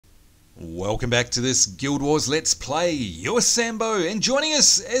Welcome back to this Guild Wars Let's Play. You're Sambo, and joining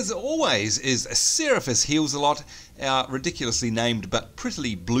us, as always, is Seraphis Heals a Lot, our ridiculously named but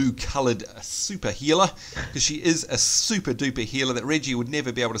prettily blue-coloured super healer, because she is a super-duper healer that Reggie would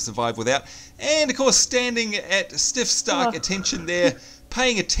never be able to survive without. And, of course, standing at stiff, stark attention there,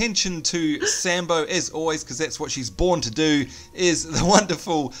 paying attention to Sambo, as always, because that's what she's born to do, is the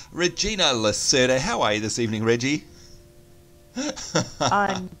wonderful Regina Lacerda. How are you this evening, Reggie?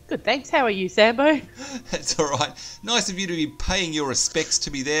 I'm good, thanks. How are you, Sambo? That's all right. Nice of you to be paying your respects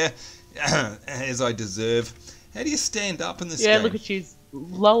to me there, as I deserve. How do you stand up in this game? Yeah, look at you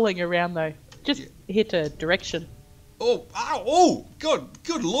lolling around, though. Just hit a direction. Oh,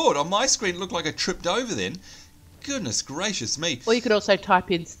 good lord. On my screen, it looked like I tripped over then. Goodness gracious me. Or you could also type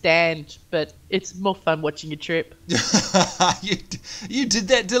in stand, but it's more fun watching you trip. You did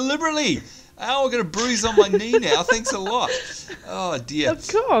that deliberately. Oh, I've got a bruise on my knee now. Thanks a lot. Oh, dear. Of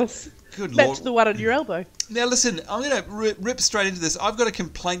course. Good Back lord. to the one on your elbow. Now, listen, I'm going to rip straight into this. I've got a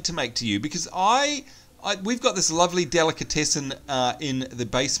complaint to make to you because we've got this lovely delicatessen in the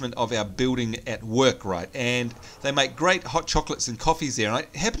basement of our building at work, right? And they make great hot chocolates and coffees there. And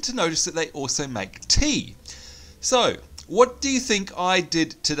I happen to notice that they also make tea. So, what do you think I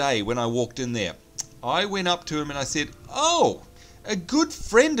did today when I walked in there? I went up to him and I said, "Oh, a good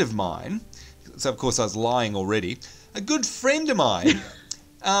friend of mine," so of course I was lying already, "a good friend of mine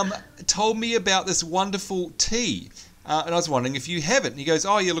told me about this wonderful tea. And I was wondering if you have it." And he goes,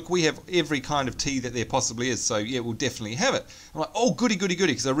 "Oh yeah, look, we have every kind of tea that there possibly is, so yeah, we'll definitely have it." I'm like, "Oh, goody,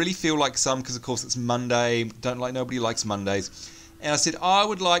 because I really feel like some, because of course it's Monday, nobody likes Mondays." And I said, "I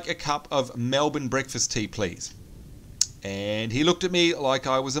would like a cup of Melbourne breakfast tea, please." And he looked at me like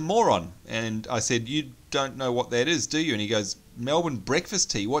I was a moron. And I said, "You don't know what that is, do you?" And he goes, "Melbourne breakfast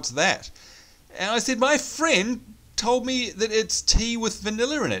tea, what's that?" And I said, "My friend told me that it's tea with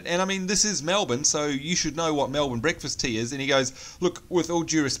vanilla in it. And I mean, this is Melbourne, so you should know what Melbourne breakfast tea is." And he goes, "Look, with all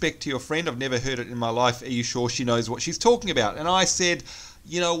due respect to your friend, I've never heard it in my life. Are you sure she knows what she's talking about?" And I said,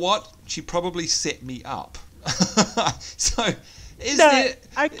 "You know what? She probably set me up." So...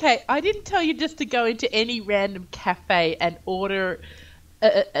 Okay, I didn't tell you just to go into any random cafe and order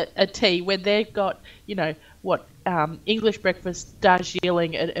a tea when they've got, English breakfast,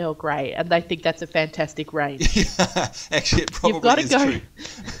 Darjeeling and Earl Grey, and they think that's a fantastic range. Yeah, actually, it probably is true.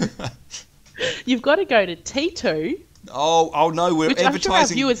 You've got to go to T2. Oh no, we're advertising. I'm sure our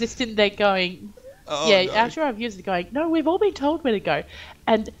viewers are sitting there going, I'm sure our viewers are going, "No, we've all been told where to go."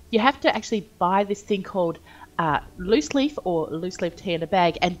 And you have to actually buy this thing called loose leaf tea in a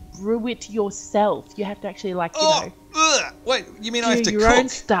bag and brew it yourself. You have to actually wait, you mean I have to your cook? own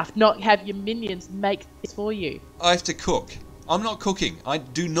stuff, not have your minions make this for you. I have to cook. I'm not cooking. I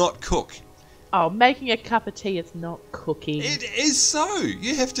do not cook. Oh, making a cup of tea is not cooking. It is so.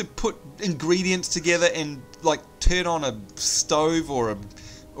 You have to put ingredients together and turn on a stove or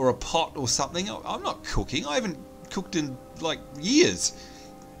a pot or something. I'm not cooking. I haven't cooked in years.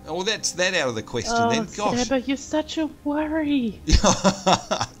 Oh, that's that out of the question then. Gosh. But you're such a worry.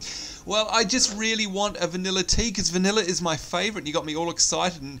 Well, I just really want a vanilla tea because vanilla is my favourite. And you got me all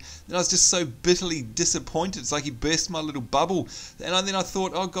excited, and I was just so bitterly disappointed. It's like you burst my little bubble, and then I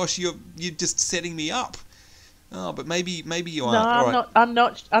thought, "Oh gosh, you're just setting me up." Oh, but maybe you aren't. No, I'm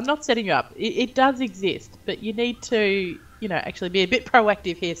not setting you up. It does exist, but you need to, actually be a bit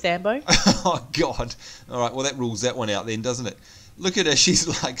proactive here, Sambo. Oh God! All right, well that rules that one out then, doesn't it? Look at her, she's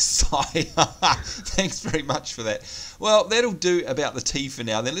like, sigh. Thanks very much for that. Well, that'll do about the tea for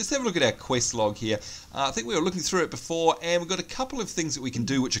now. Then let's have a look at our quest log here. I think we were looking through it before, and we've got a couple of things that we can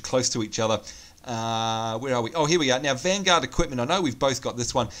do which are close to each other. Where are we? Oh, here we are. Now, Vanguard equipment. I know we've both got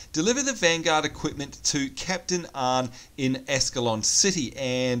this one. Deliver the Vanguard equipment to Captain Arn in Ascalon City.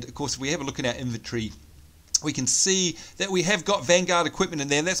 And, of course, if we have a look in our inventory, we can see that we have got Vanguard equipment in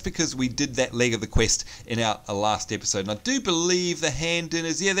there, and that's because we did that leg of the quest in our last episode. And I do believe the hand in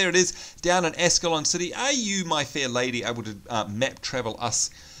is, there it is, down in Ascalon City. Are you, my fair lady, able to map travel us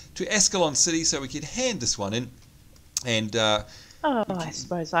to Ascalon City so we can hand this one in? And I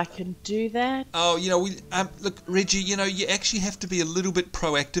suppose I can do that. Oh, look, Reggie, you actually have to be a little bit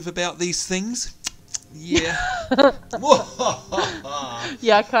proactive about these things. Yeah.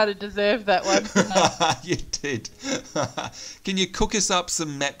 Yeah, I kind of deserve that one. You did. Can you cook us up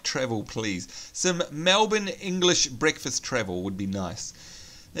some map travel, please? Some Melbourne English breakfast travel would be nice.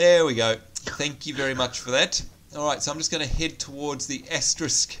 There we go. Thank you very much for that. All right, so I'm just going to head towards the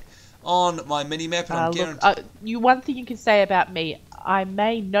asterisk on my mini-map. And I'm guaranteed... one thing you can say about me, I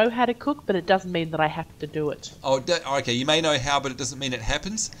may know how to cook, but it doesn't mean that I have to do it. Oh, okay. You may know how, but it doesn't mean it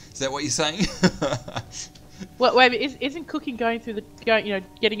happens. Is that what you're saying? Well, wait, isn't cooking going through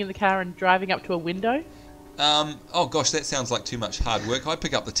getting in the car and driving up to a window? Oh gosh, that sounds like too much hard work. I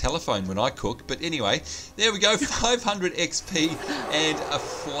pick up the telephone when I cook. But anyway, there we go, 500 XP and a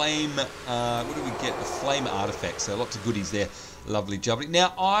flame, what do we get? A flame artifact, so lots of goodies there. Lovely jubbly.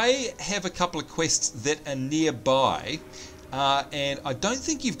 Now, I have a couple of quests that are nearby, and I don't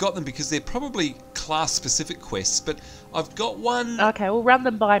think you've got them because they're probably class-specific quests, but I've got one... Okay, well, run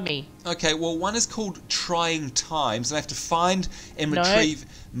them by me. Okay, well, one is called Trying Times, and I have to find and retrieve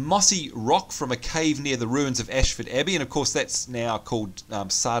mossy rock from a cave near the ruins of Ashford Abbey, and of course that's now called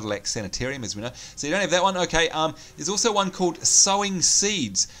Sardalac Sanitarium, as we know. So you don't have that one? Okay, there's also one called Sowing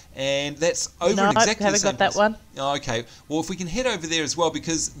Seeds, and that's over in exactly the same place. Haven't got that one. Okay, well, if we can head over there as well,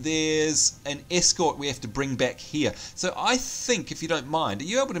 because there's an escort we have to bring back here. So I think, if you don't mind, are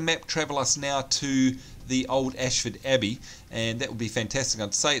you able to map travel us now to the old Ashford Abbey? And that would be fantastic.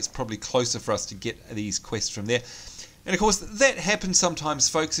 I'd say it's probably closer for us to get these quests from there. And of course, that happens sometimes,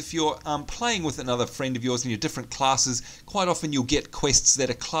 folks. If you're playing with another friend of yours in your different classes, quite often you'll get quests that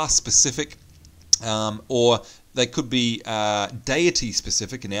are class-specific, or they could be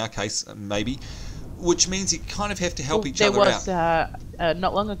deity-specific, in our case, maybe, which means you kind of have to help each other out. There was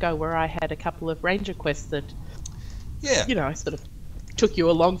not long ago where I had a couple of ranger quests that, I sort of took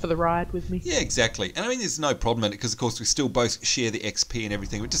you along for the ride with me. Yeah, exactly. And I mean, there's no problem in it because, of course, we still both share the XP and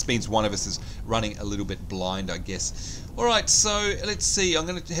everything. It just means one of us is running a little bit blind, I guess. All right, so let's see. I'm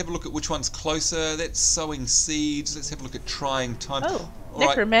going to have a look at which one's closer. That's Sowing Seeds. Let's have a look at Trying Times. Oh,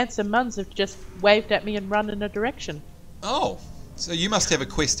 Necromancer Munz have just waved at me and run in a direction. Oh, so you must have a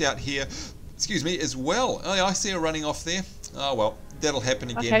quest out here, excuse me, as well. Oh, I see her running off there. Oh, well. That'll happen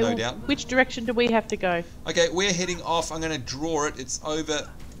again, no doubt. Which direction do we have to go? Okay, we're heading off. I'm going to draw it. It's over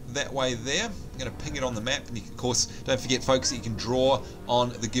that way there. I'm going to ping it on the map. And you can, of course, don't forget, folks, that you can draw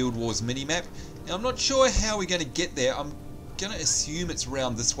on the Guild Wars mini-map. Now, I'm not sure how we're going to get there. I'm going to assume it's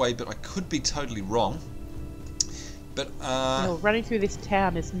around this way, but I could be totally wrong. But, running through this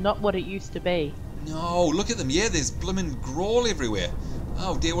town is not what it used to be. No, look at them. Yeah, there's blimmin' grawl everywhere.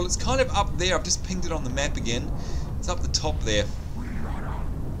 Oh, dear. Well, it's kind of up there. I've just pinged it on the map again. It's up the top there.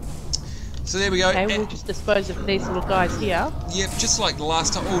 So there we go. Okay, we'll just dispose of these little guys here. Yep, just like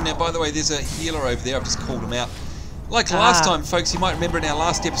last time. Oh, now, by the way, there's a healer over there. I've just called him out. Like last time, folks, you might remember in our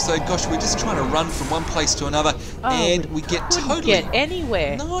last episode, gosh, we're just trying to run from one place to another, and we get totally... get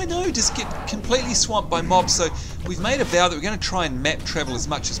anywhere. No, I know, just get completely swamped by mobs. So we've made a vow that we're going to try and map travel as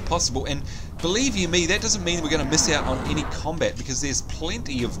much as possible, and believe you me, that doesn't mean we're going to miss out on any combat, because there's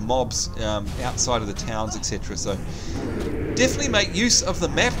plenty of mobs outside of the towns, etc. So definitely make use of the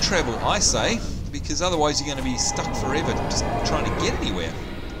map travel, I say, because otherwise you're going to be stuck forever just trying to get anywhere.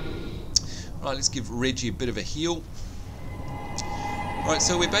 Right, let's give Reggie a bit of a heal. Right,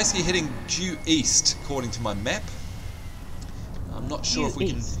 so we're basically heading due east, according to my map. I'm not sure if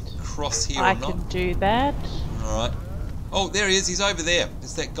we can cross here or not. I can do that. Alright. Oh, there he is. He's over there.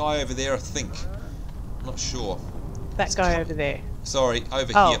 It's that guy over there, I think. I'm not sure. That guy over there. Sorry,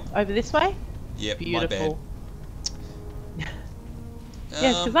 over here. Oh, over this way? Yep, beautiful. My bad.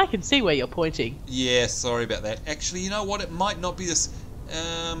 Yes, because I can see where you're pointing. Yeah, sorry about that. Actually, you know what? It might not be this...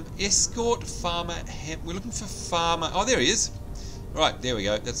 escort, farmer... We're looking for farmer... Oh, there he is. Right, there we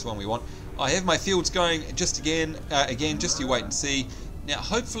go. That's the one we want. I have my fields going just again, just you wait and see. Now,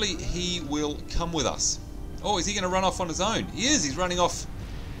 hopefully he will come with us. Oh, is he going to run off on his own? He is. He's running off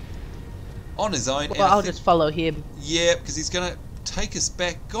on his own. Well, I'll just follow him. Yeah, because he's going to take us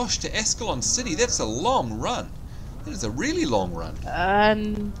back, gosh, to Ascalon City. That's a long run. That is a really long run.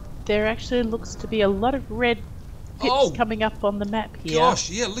 And there actually looks to be a lot of red pips coming up on the map here. Gosh,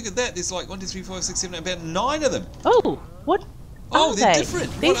 yeah, look at that. There's like 1, 2, 3, 4, 6, 7, about 9 of them. Oh, what? Oh, they're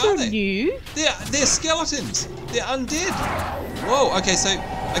different. These what are are they? new. They're skeletons. They're undead. Whoa, okay, so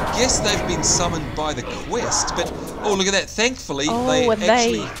I guess they've been summoned by the quest, but oh, look at that. Thankfully,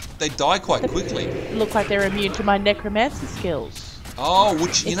 they die quite quickly. Look like they're immune to my necromancer skills. Oh,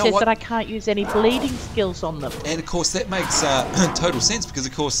 which, you know what? It says that I can't use any bleeding skills on them. And, of course, that makes total sense because,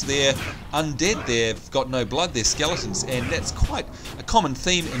 of course, they're undead. They've got no blood. They're skeletons. And that's quite a common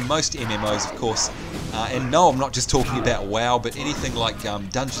theme in most MMOs, of course. And no, I'm not just talking about WoW, but anything like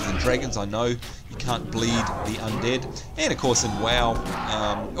Dungeons & Dragons. I know you can't bleed the undead. And, of course, in WoW...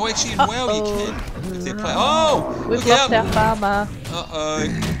 actually, in WoW you can. If they're playing... Oh! We've lost our farmer. Uh-oh.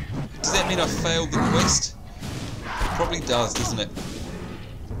 Does that mean I failed the quest? Probably does, doesn't it?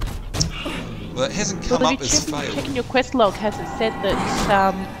 Well, it hasn't come up as failed. Checking your quest log, has it said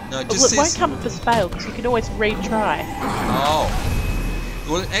that... No, it just says... won't come up as failed, because you can always retry. Oh.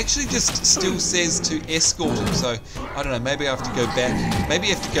 Well, it actually just still says to escort him, so I don't know, maybe I have to go back. Maybe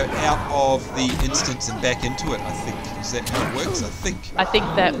you have to go out of the instance and back into it, I think. Is that how it works? I think. I think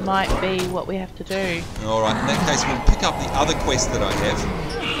that might be what we have to do. Alright, in that case, we'll pick up the other quest that I have.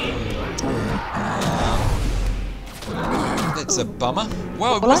 That's a bummer.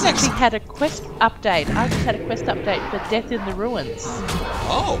 Well, I've actually had a quest update. I just had a quest update for Death in the Ruins.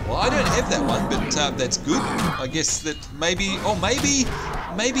 Oh, well, I don't have that one, but that's good. I guess that maybe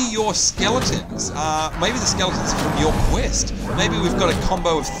your skeletons are, maybe the skeletons from your quest. Maybe we've got a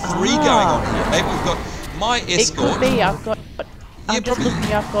combo of 3 going on here. Maybe we've got my escort. It could be. I'm just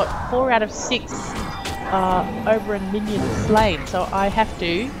looking, I've got 4 out of 6 over a minion slain, so I have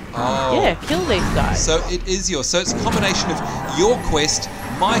to, kill these guys. So it is yours. So it's a combination of your quest,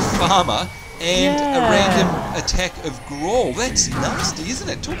 my farmer, and a random attack of Grawl. That's nasty, isn't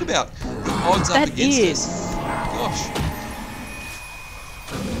it? Talk about the odds up against us. Gosh.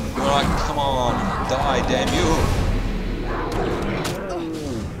 Alright, come on. Die, damn you.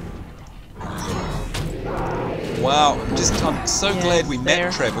 Wow, I'm so glad we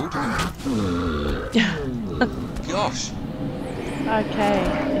map travelled. Gosh. Okay,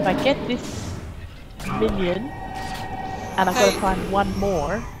 if I get this minion, and I've got to find one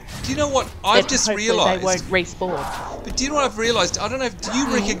more. Do you know what I've just realised? They won't respawn. But do you know what I've realised? I don't know, do you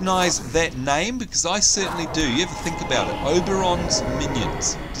recognise that name? Because I certainly do. You ever think about it? Oberon's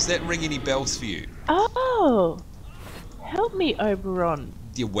Minions. Does that ring any bells for you? Oh! Help me, Oberon.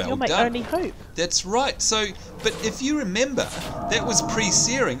 You're well You're my done. only hope. That's right. So, but if you remember, that was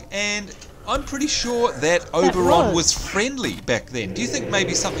pre-searing, and I'm pretty sure that Oberon was friendly back then. Do you think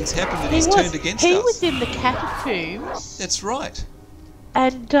maybe something's happened and he's turned against us? He was in the catacombs. That's right.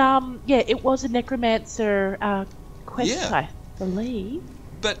 And, it was a necromancer quest, I believe.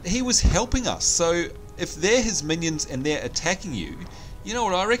 But he was helping us, so if they're his minions and they're attacking you, you know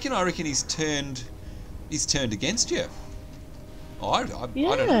what I reckon? I reckon he's turned against you. Oh, I don't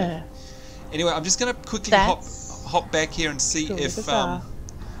know. Anyway, I'm just going to quickly hop back here and see if I'm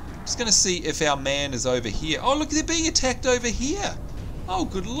just going to see if our man is over here. Oh, look, they're being attacked over here. Oh,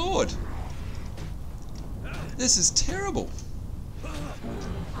 good lord. This is terrible.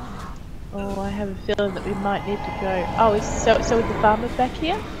 Oh, I have a feeling that we might need to go. Oh, so is the farmer back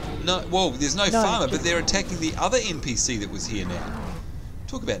here? No, well, there's no farmer, but they're attacking the other NPC that was here now.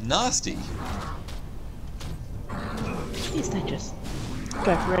 Talk about nasty. Jeez, they just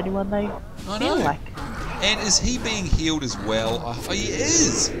go for anyone they feel like. And is he being healed as well? Oh, he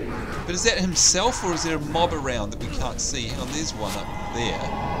is! But is that himself, or is there a mob around that we can't see? Hang on, there's one up there.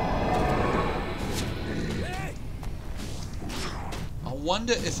 I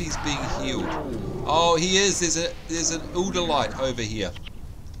wonder if he's being healed. Oh, he is. There's an Udalite over here.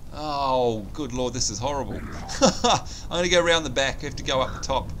 Oh, good lord, this is horrible. I'm going to go around the back. I have to go up the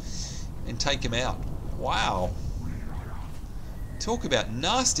top and take him out. Wow. Talk about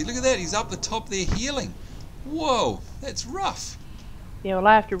nasty. Look at that. He's up the top there healing. Whoa, that's rough. Yeah, well,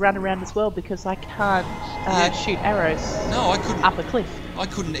 I have to run around as well because I can't shoot arrows. No, I couldn't. Up a cliff. I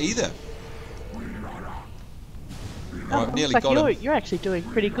couldn't either. Oh, I've nearly got him. You're actually doing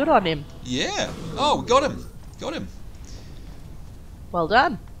pretty good on him. Yeah. Oh, we got him. Got him. Well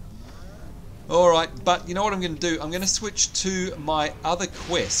done. Alright, but you know what I'm going to do? I'm going to switch to my other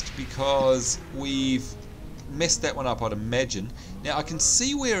quest because we've messed that one up, I'd imagine. Now, I can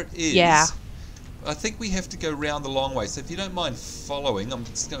see where it is. Yeah. I think we have to go round the long way. So if you don't mind following, I'm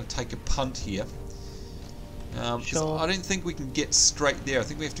just going to take a punt here. Sure. I don't think we can get straight there. I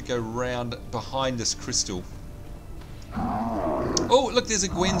think we have to go round behind this crystal. Oh, look, there's a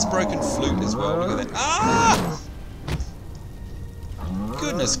Gwen's broken flute as well. Look at that. Ah!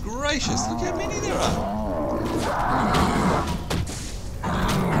 Goodness gracious, look how many there are.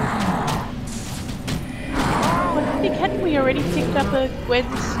 Well, hadn't we already picked up a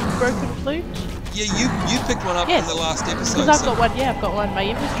Gwen's broken flute? Yeah, you picked one up in the last episode. Because I've got one in my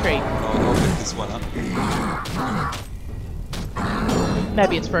inventory. I'll pick this one up.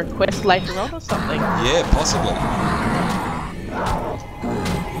 Maybe it's for a quest later on or something. Yeah, possibly.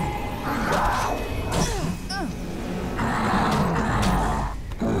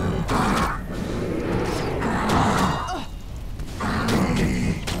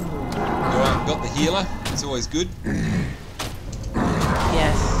 Alright, got the healer. It's always good.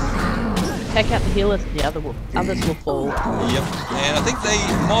 Yes. Take out the healers and the others will fall. Yep. And I think the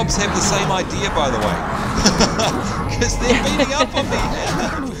mobs have the same idea, by the way. Because they're beating up on me.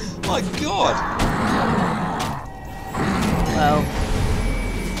 My god. Well,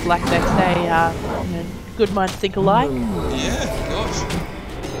 like they say, good minds think alike. Yeah, gosh.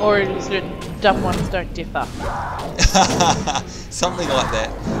 Or is it dumb ones don't differ? Something like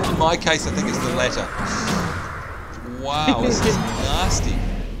that. In my case, I think it's the latter. Wow, this is nasty.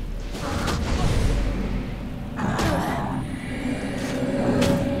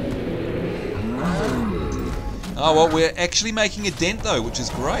 Oh, well, we're actually making a dent, though, which is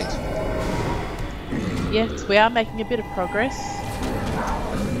great. Yes, we are making a bit of progress.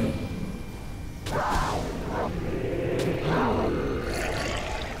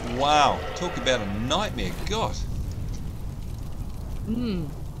 Wow, talk about a nightmare. God. It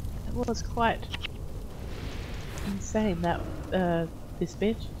was quite insane, that this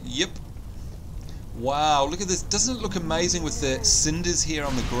bit. Yep. Wow, look at this. Doesn't it look amazing with the cinders here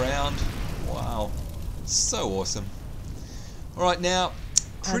on the ground? Wow. So awesome. Alright, now...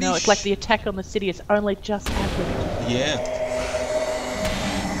 I know, it's like the attack on the city has only just happened. Yeah.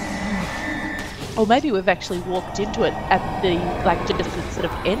 Or maybe we've actually walked into it at the, like, just as it sort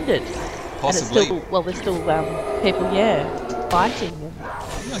of ended. Possibly. And it's still, well, there's still people, fighting.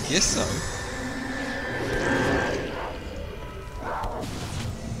 Yeah, I guess so.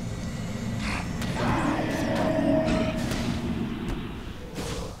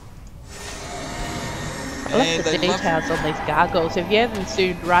 I like the details on these gargoyles. Have you ever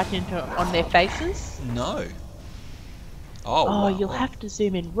zoomed right on their faces? No. Oh, wow. You'll have to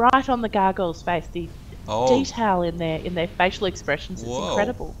zoom in right on the gargoyle's face. The detail in their facial expressions is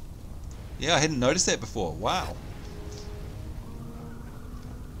incredible. Yeah, I hadn't noticed that before. Wow.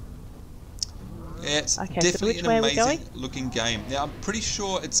 Yeah, it's definitely an amazing looking game. Now, I'm pretty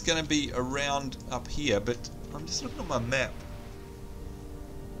sure it's going to be around up here, but I'm just looking at my map.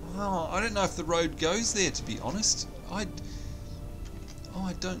 Oh, I don't know if the road goes there, to be honest. I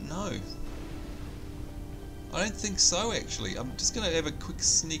don't know. I don't think so, actually. I'm just going to have a quick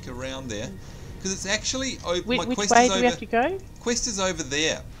sneak around there. Because it's actually over... Which way do we have to go? Quest is over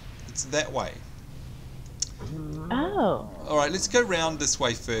there. It's that way. Oh. Alright, let's go round this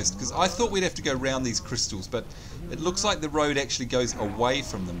way first. Because I thought we'd have to go round these crystals. But it looks like the road actually goes away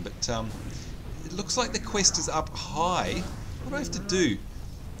from them. But it looks like the quest is up high. What do I have to do?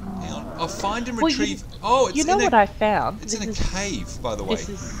 Hang on. I'll find and retrieve... it's you know what I found? It's in a cave, by the way.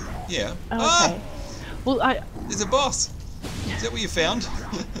 Yeah. Oh, okay. Well, there's a boss. Is that what you found?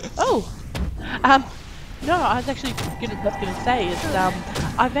 Oh. No, I was actually going to say is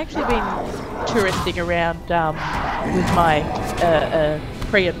I've actually been touristing around with my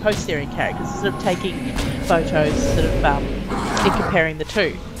pre and post series characters, sort of taking photos, sort of and comparing the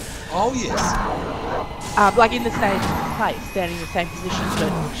two. Oh yes. Like in the same place, standing in the same position,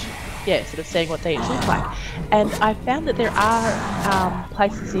 but sort of seeing what they each look like. And I found that there are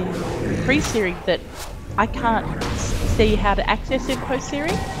places in pre-series that I can't see how to access in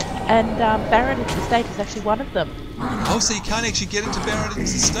post-series, and Baronet's Estate is actually one of them. Oh, so you can't actually get into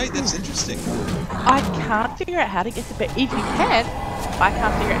Baronet's Estate? That's interesting. I can't figure out how to get to, but if you can, I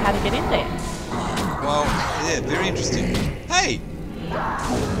can't figure out how to get in there. Well, yeah, very interesting. Hey!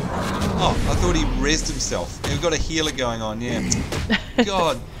 Oh, I thought he rezzed himself. We've got a healer going on, yeah.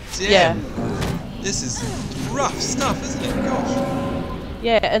 God damn. Yeah. This is rough stuff, isn't it? Gosh.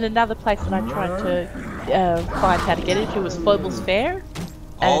 Yeah, and another place that I tried to find how to get into was Foible's Fair.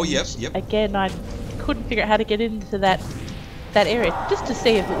 Oh, yep. Again, I couldn't figure out how to get into that area, just to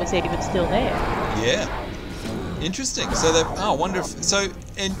see if it was even still there. Yeah. Interesting. So I wonder if... So,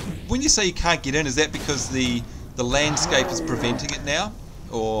 and when you say you can't get in, is that because the landscape is preventing it now?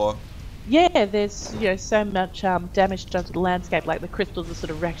 Or... Yeah, there's so much damage done to the landscape, like the crystals have sort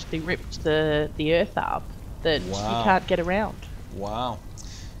of actually ripped the earth up, that you can't get around. Wow.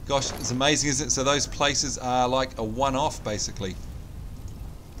 Gosh, it's amazing, isn't it? So those places are like a one-off, basically.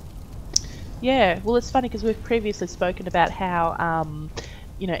 Yeah, well, it's funny because we've previously spoken about how,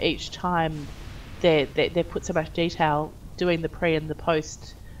 each time they put so much detail doing the pre and the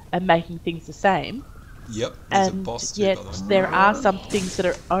post and making things the same. Yep, there's and a boss too, yet by the way. there are some things that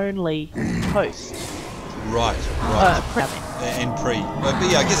are only post. Right. And pre. But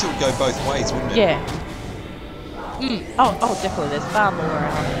yeah, I guess it would go both ways, wouldn't it? Yeah. Oh, definitely. There's far more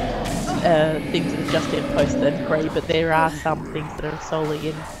things that are just in post than pre, but there are some things that are solely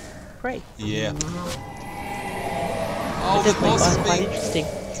in pre. Yeah. Oh, the boss is being interesting.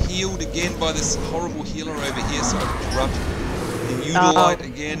 healed again by this horrible healer over here, so I corrupt the Eudolite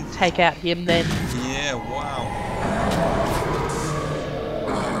again. Take out him then. Yeah, wow.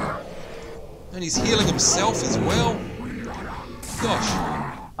 And he's healing himself as well. Gosh.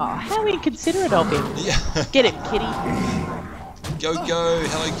 Oh, how inconsiderate of him. Yeah. Get him, kitty. Go.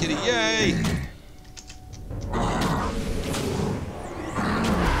 Hello, kitty. Yay.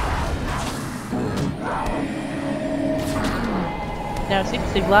 Now, it's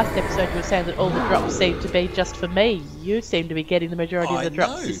interesting, last episode you were saying that all the drops seem to be just for me. You seem to be getting the majority of the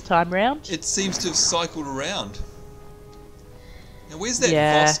drops this time round. It seems to have cycled around. Now, where's that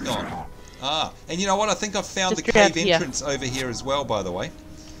boss gone? Ah, and you know what? I think I've found the cave entrance over here as well, by the way.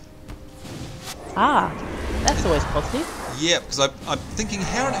 Ah, that's always positive. Yeah, because I'm thinking,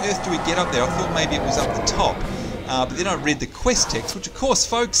 how on earth do we get up there? I thought maybe it was up the top. But then I read the quest text, which of course,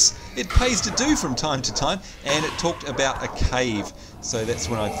 folks, it pays to do from time to time, and it talked about a cave. So that's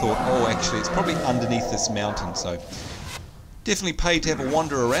when I thought, oh, actually, it's probably underneath this mountain. So definitely paid to have a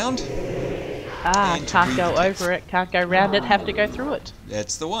wander around. Ah, can't go over it, can't go round it, have to go through it.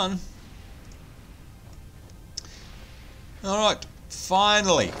 That's the one. Alright,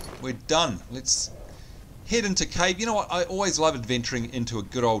 finally, we're done. Let's head into cave. You know what, I always love adventuring into a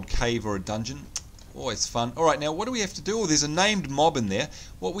good old cave or a dungeon. Always fun. Alright, now what do we have to do? Oh, there's a named mob in there.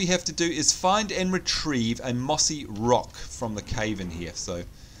 What we have to do is find and retrieve a mossy rock from the cave in here. So,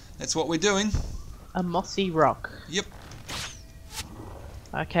 that's what we're doing. A mossy rock. Yep.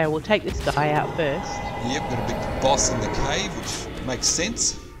 Okay, we'll take this guy out first. Yep, got a big boss in the cave, which makes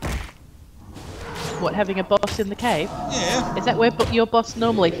sense. What, having a boss in the cave? Yeah. Is that where your boss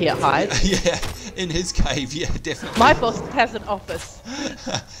normally hides? Yeah, in his cave, yeah, definitely. My boss has an office.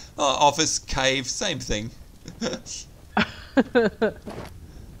 Office, cave, same thing.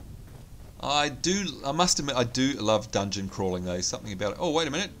 I must admit, I do love dungeon crawling though. Something about it. Oh, wait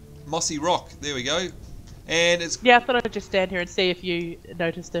a minute. Mossy rock. There we go. And it's... Yeah, I thought I'd just stand here and see if you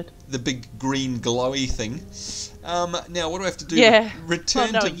noticed it. The big green glowy thing. Now, what do I have to do? Yeah.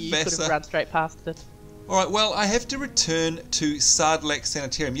 Return to you Vasa. could have run straight past it. Alright, well, I have to return to Sardlak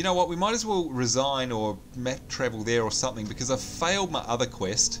Sanitarium. You know what? We might as well resign or map travel there or something because I've failed my other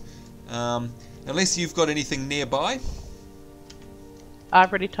quest. Unless you've got anything nearby. I've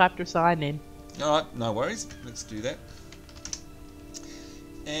already typed resign in. Alright, no worries. Let's do that.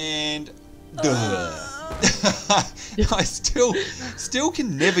 And... I still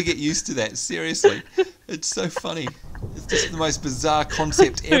can never get used to that, seriously. It's so funny. It's just the most bizarre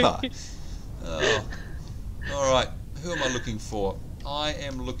concept ever. Oh. Alright, who am I looking for? I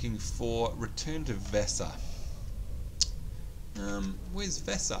am looking for return to Vasa. Where's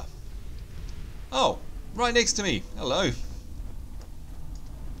Vasa? Oh, right next to me. Hello.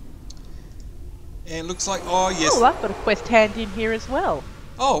 And looks like, oh yes. Oh, I've got a quest hand in here as well.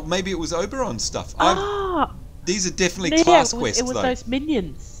 Oh, maybe it was Oberon stuff. These are definitely yeah, class quests, it was though. those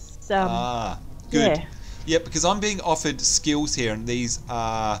minions. Good. Yeah. Yep, because I'm being offered skills here, and these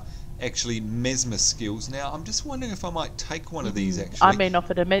are actually mesmer skills. Now, I'm just wondering if I might take one of these, actually. I'm being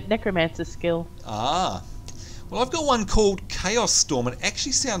offered a necromancer skill. Ah. Well, I've got one called Chaos Storm, and it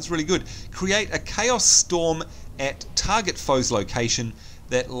actually sounds really good. Create a Chaos Storm at target foe's location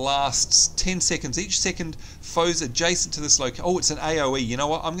that lasts 10 seconds. Each second, foes adjacent to this location... Oh, it's an AoE. You know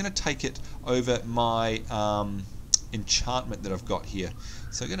what? I'm going to take it over my enchantment that I've got here.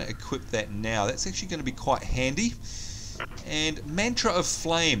 So I'm going to equip that now. That's actually going to be quite handy. And Mantra of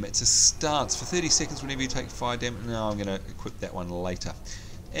Flame. It's a stance for 30 seconds whenever you take fire damage. No, I'm going to equip that one later.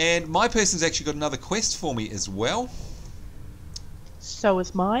 And my person's actually got another quest for me as well. So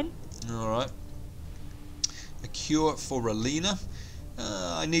is mine. Alright. A cure for Relina.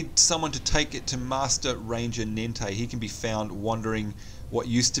 I need someone to take it to Master Ranger Nente. He can be found wandering what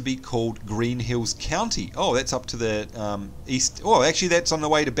used to be called Green Hills County. Oh, that's up to the east. Oh, actually, that's on the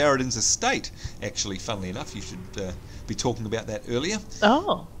way to Barradin's estate. Actually, funnily enough, you should be talking about that earlier.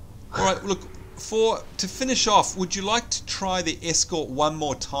 Oh. All right, look, to finish off, would you like to try the escort one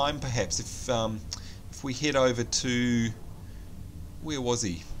more time, perhaps? If we head over to... Where was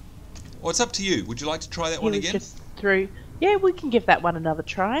he? Oh, it's up to you. Would you like to try that one again? Just through... Yeah, we can give that one another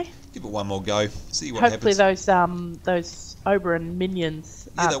try. Give it one more go. See what happens. Hopefully those Oberon minions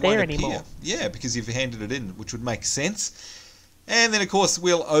aren't there anymore. Yeah, because you've handed it in, which would make sense. And then, of course,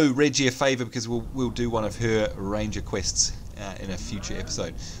 we'll owe Reggie a favour because we'll do one of her ranger quests in a future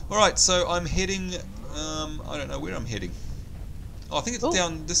episode. All right, so I'm heading... I don't know where I'm heading. Oh, I think it's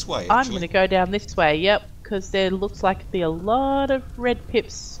down this way, actually. I'm going to go down this way, yep, because there looks like to be a lot of red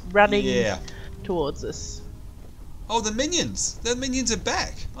pips running towards us. Oh, the minions! The minions are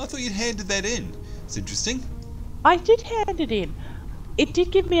back! I thought you'd handed that in. It's interesting. I did hand it in. It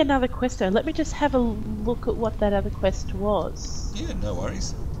did give me another quest though. Let me just have a look at what that other quest was. Yeah, no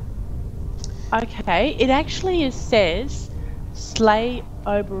worries. Okay, it actually says slay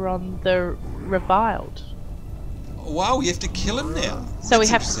Oberon the Reviled. Wow, we have to kill him now. So we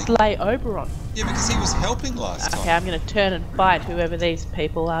have to slay Oberon. Yeah, because he was helping last time. Okay, I'm going to turn and fight whoever these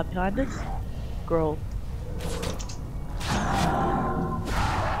people are behind us. Grawl.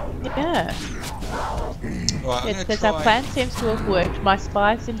 Yeah. Right, It says our plan seems to have worked. My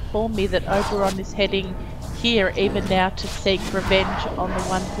spies inform me that Oberon is heading here even now to seek revenge on the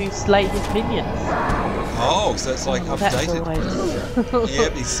one who slayed his minions. Oh, so it's like updated. Always...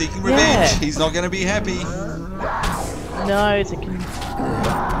 Yep, he's seeking revenge. Yeah. He's not going to be happy. No, it's the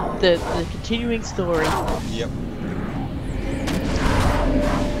continuing story. Yep.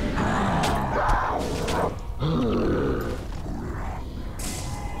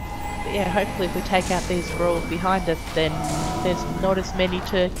 Yeah, hopefully if we take out these Grolls behind us, then there's not as many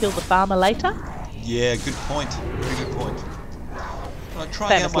to kill the farmer later. Yeah, good point. Very good point. Right,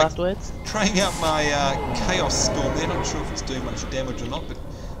 Famous last words. Trying out my Chaos Storm there. Not sure if it's doing much damage or not, but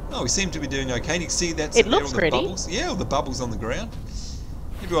we seem to be doing okay. And you can see that's it looks all the pretty. Bubbles. Yeah, all the bubbles on the ground.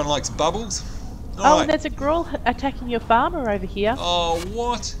 Everyone likes bubbles. All right. And there's a Groll attacking your farmer over here. Oh,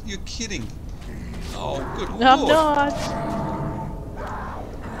 what? You're kidding. Oh, good lord. I'm not.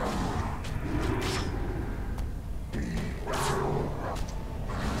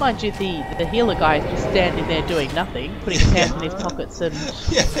 Mind you, the healer guy is just standing there doing nothing, putting his hands in his pockets and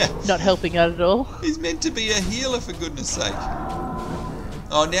not helping out at all. He's meant to be a healer, for goodness sake.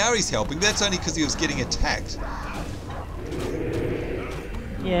 Oh, now he's helping. That's only because he was getting attacked.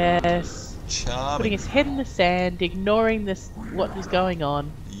 Yes. Charming. Putting his head in the sand, ignoring what was going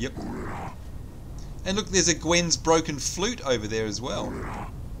on. Yep. And look, there's a Gwen's broken flute over there as well.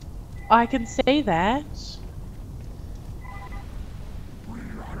 I can see that.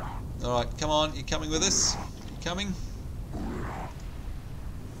 Alright, come on, you coming with us? You coming?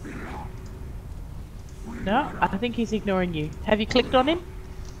 No, I think he's ignoring you. Have you clicked on him?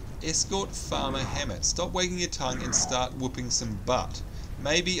 Escort Farmer Hammett. Stop wagging your tongue and start whooping some butt.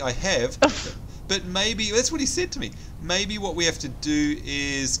 Maybe I have, but maybe, that's what he said to me. Maybe what we have to do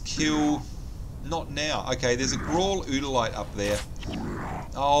is kill... Not now. Okay, there's a Grawl Oodolite up there.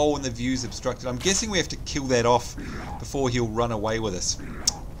 Oh, and the view's obstructed. I'm guessing we have to kill that off before he'll run away with us.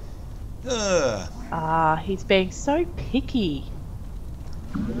 He's being so picky.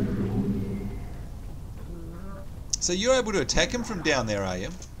 So you're able to attack him from down there, are you?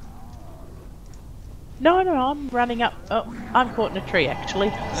 No, I'm running up. Oh, I'm caught in a tree,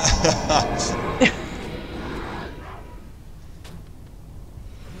 actually.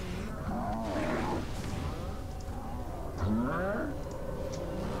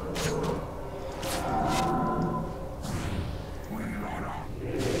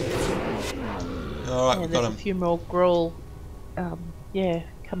 Alright, we've got him. There's a few more Groll,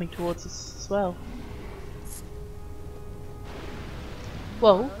 coming towards us as well.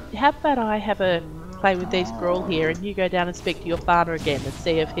 Well, how about I have a play with these Groll here, and you go down and speak to your farmer again and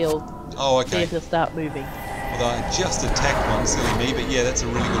see if he'll see if he'll start moving. Although I just attacked one, silly me, but yeah, that's a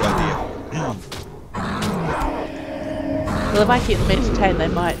really good idea. Well, if I keep them entertained, they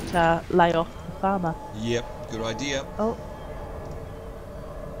might lay off the farmer. Yep, good idea. Oh.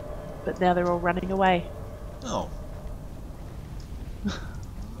 But now they're all running away. Oh.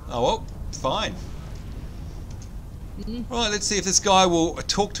 Oh, well, fine. Right, let's see if this guy will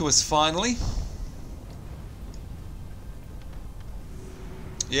talk to us finally.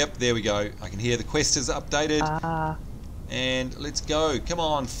 Yep, there we go. I can hear the quest is updated. And let's go. Come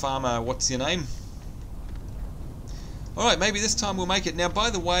on, farmer. What's your name? Alright, maybe this time we'll make it. Now,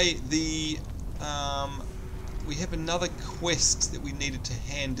 by the way, we have another quest that we needed to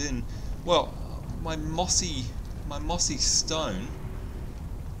hand in. Well, my mossy stone.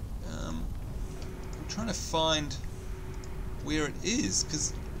 I'm trying to find where it is,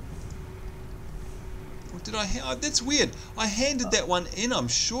 because what did I that's weird. I handed that one in, I'm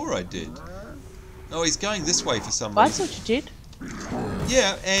sure I did. Oh, he's going this way for some reason. I thought you did.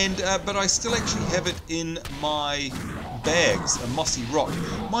 Yeah, and but I still actually have it in my bags, a mossy rock.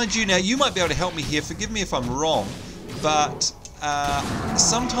 Mind you, now you might be able to help me here, forgive me if I'm wrong, but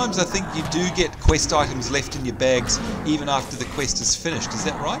sometimes I think you do get quest items left in your bags even after the quest is finished. Is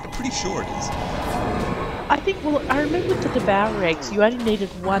that right? I'm pretty sure it is. I think, well, I remember with the Devour Eggs, you only needed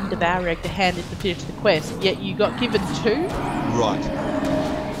one Devour Egg to hand in to finish the quest, yet you got given 2. Right.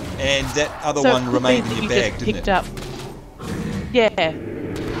 And that other one remained in your bag, didn't it? Up. Yeah.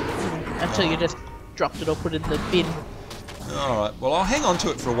 Until you just dropped it or put it in the bin. Alright, well I'll hang on to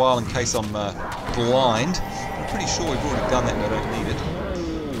it for a while in case I'm blind. I'm pretty sure we've already done that and I don't need it.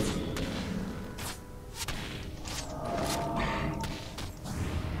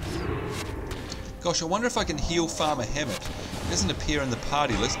 Gosh, I wonder if I can heal Farmer Hammett. It doesn't appear in the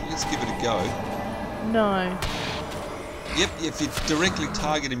party list, but let's give it a go. No. Yep, if you directly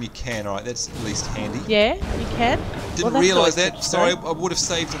target him you can. Alright, that's at least handy. Yeah, you can. Didn't realise that. Sorry, I would have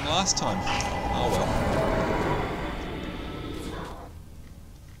saved him last time. Oh well.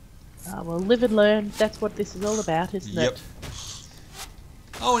 Well, live and learn. That's what this is all about, isn't Yep. it?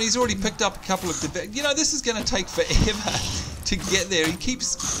 Oh, and he's already picked up a couple of... this is going to take forever to get there. He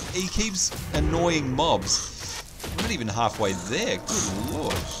keeps annoying mobs. We're not even halfway there. Good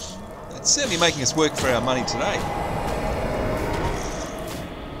lord. It's certainly making us work for our money today.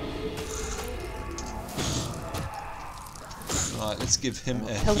 Right, let's give him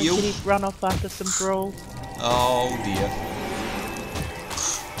a Tell heal. him he'd run off after some brawl. Oh dear.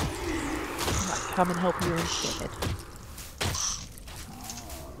 I might come and help you instead.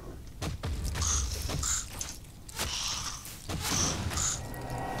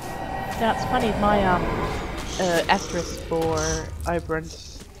 Now it's funny, my asterisk for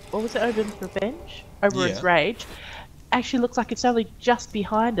Oberon's, what was it, Oberon's Revenge? Oberon's Rage, actually looks like it's only just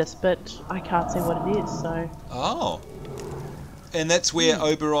behind us, but I can't see what it is, so... Oh. And that's where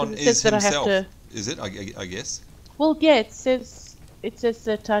Oberon is himself, is it, I guess? Well, yeah, it says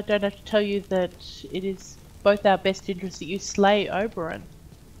that I don't have to tell you that it is both our best interests that you slay Oberon.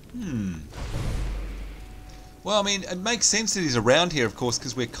 Well, I mean, it makes sense that he's around here, of course,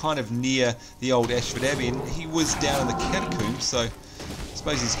 because we're kind of near the old Ashford Abbey, and he was down in the catacombs, so I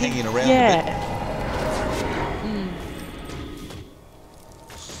suppose he's hanging around a bit.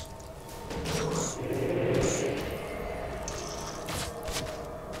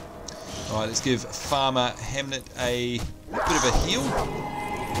 Alright, let's give Farmer Hamnet a bit of a heal.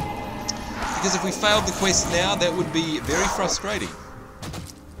 Because if we failed the quest now, that would be very frustrating.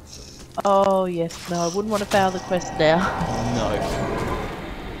 Oh, yes. No, I wouldn't want to fail the quest now. No.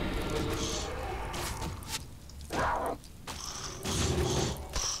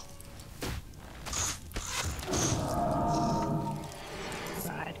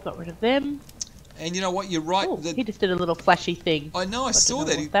 Right, got rid of them. And you know what, you're right. Oh, he just did a little flashy thing. I know, I saw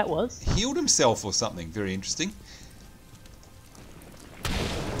that. That was. Healed himself or something. Very interesting.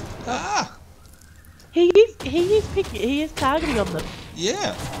 Ah! He is targeting on them.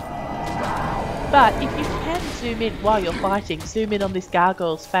 Yeah. But if you can zoom in while you're fighting, zoom in on this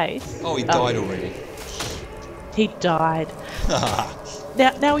gargoyle's face. Oh, he died already. He died.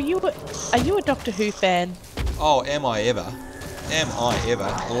 Now, are you a Doctor Who fan? Oh, am I ever? Am I ever?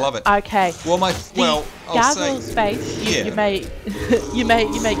 Love it. Okay. Well, I'll gargoyle's say, face. You may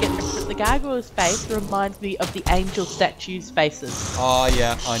get the gargoyle's face reminds me of the angel statues' faces. Oh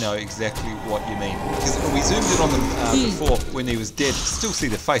yeah, I know exactly what you mean. Because we zoomed in on them before when he was dead. Still see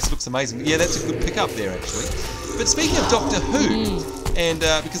the face. Looks amazing. Yeah, that's a good pickup there actually. But speaking of Doctor Who, and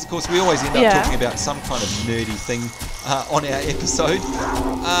because of course we always end up talking about some kind of nerdy thing on our episode.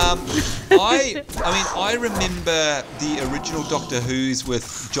 I remember the original Doctor Who's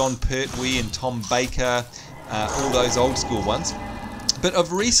with John Pertwee and Tom Baker, all those old school ones. But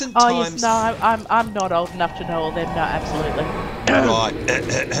of recent times... Yes, no, I'm not old enough to know all them. No, absolutely. Right.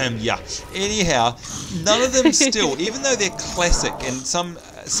 Yeah. Anyhow, none of them still, even though they're classic, and some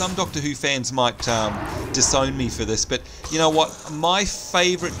Doctor Who fans might disown me for this, but you know what? My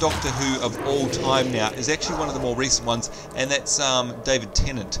favourite Doctor Who of all time now is actually one of the more recent ones, and that's David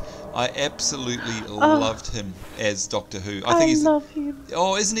Tennant. I absolutely loved him as Doctor Who. I think love him.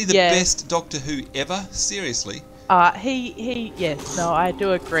 Oh, isn't he the best Doctor Who ever? Seriously. Yes, no, I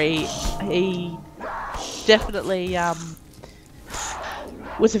do agree. He definitely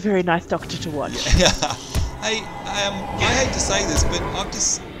was a very nice Doctor to watch. Yeah. Hey, I hate to say this, but I've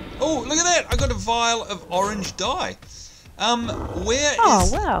just... Oh, look at that! I got a vial of orange dye.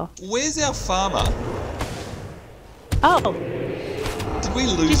 Where's our farmer? Oh. Did we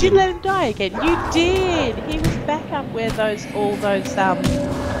lose him? Did you let him die again? You did! He was back up where the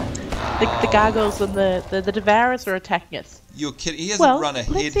gargoyles and the devourers are attacking us. You're kidding. He hasn't run ahead,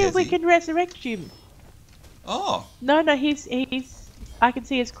 let's see if we can resurrect him. Oh. No, he's... I can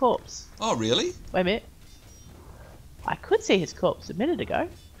see his corpse. Oh, really? Wait a minute. I could see his corpse a minute ago.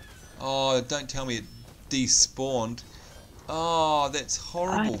 Oh, don't tell me it despawned. Oh, that's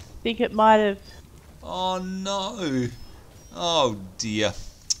horrible. I think it might have... Oh, no. Oh, dear.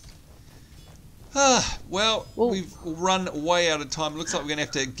 Well, we've run way out of time. Looks like we're going to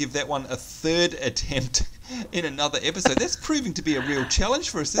have to give that one a third attempt in another episode. That's proving to be a real challenge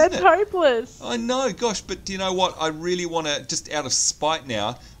for us, isn't it? That's hopeless. I know, gosh, but do you know what? I really want to, just out of spite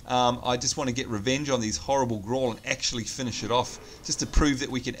now, I just want to get revenge on these horrible Grawl and actually finish it off, just to prove that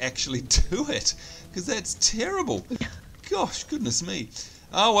we can actually do it, because that's terrible. Gosh, goodness me.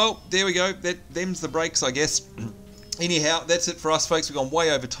 Oh, well, there we go. Them's the breaks, I guess. Anyhow, that's it for us, folks. We've gone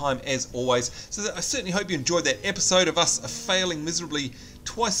way over time, as always. So I certainly hope you enjoyed that episode of us failing miserably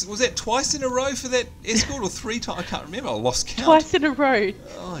twice. Was that twice in a row for that escort, or 3 times? I can't remember. I lost count. Twice in a row.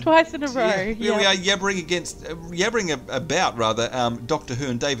 Oh, Twice in a row. Here we are yabbering about Doctor Who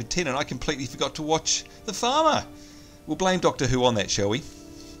and David Tennant. I completely forgot to watch The Farmer. We'll blame Doctor Who on that, shall we?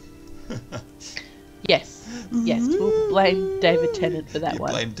 Yes, we'll blame David Tennant for that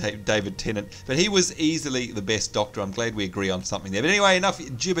one. Blame David Tennant. But he was easily the best Doctor. I'm glad we agree on something there. But anyway, enough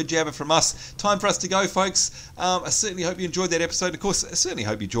jibber-jabber from us. Time for us to go, folks. I certainly hope you enjoyed that episode. Of course, I certainly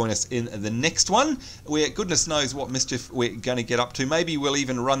hope you join us in the next one, where goodness knows what mischief we're going to get up to. Maybe we'll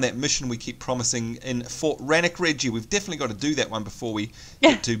even run that mission we keep promising in Fort Rannoch, Reggie. We've definitely got to do that one before we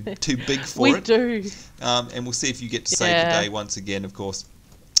get too big for it. We do. And we'll see if you get to save the day once again, of course.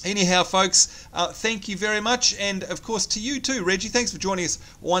 Anyhow, folks, thank you very much. And, of course, to you too, Reggie. Thanks for joining us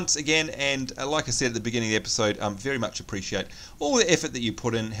once again. And like I said at the beginning of the episode, very much appreciate all the effort that you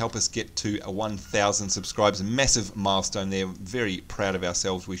put in. Help us get to 1,000 subscribers. A massive milestone there. Very proud of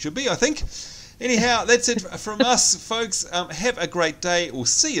ourselves. We should be, I think. Anyhow, that's it from us, folks. Have a great day. We'll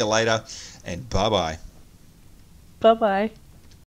see you later. And bye-bye. Bye-bye.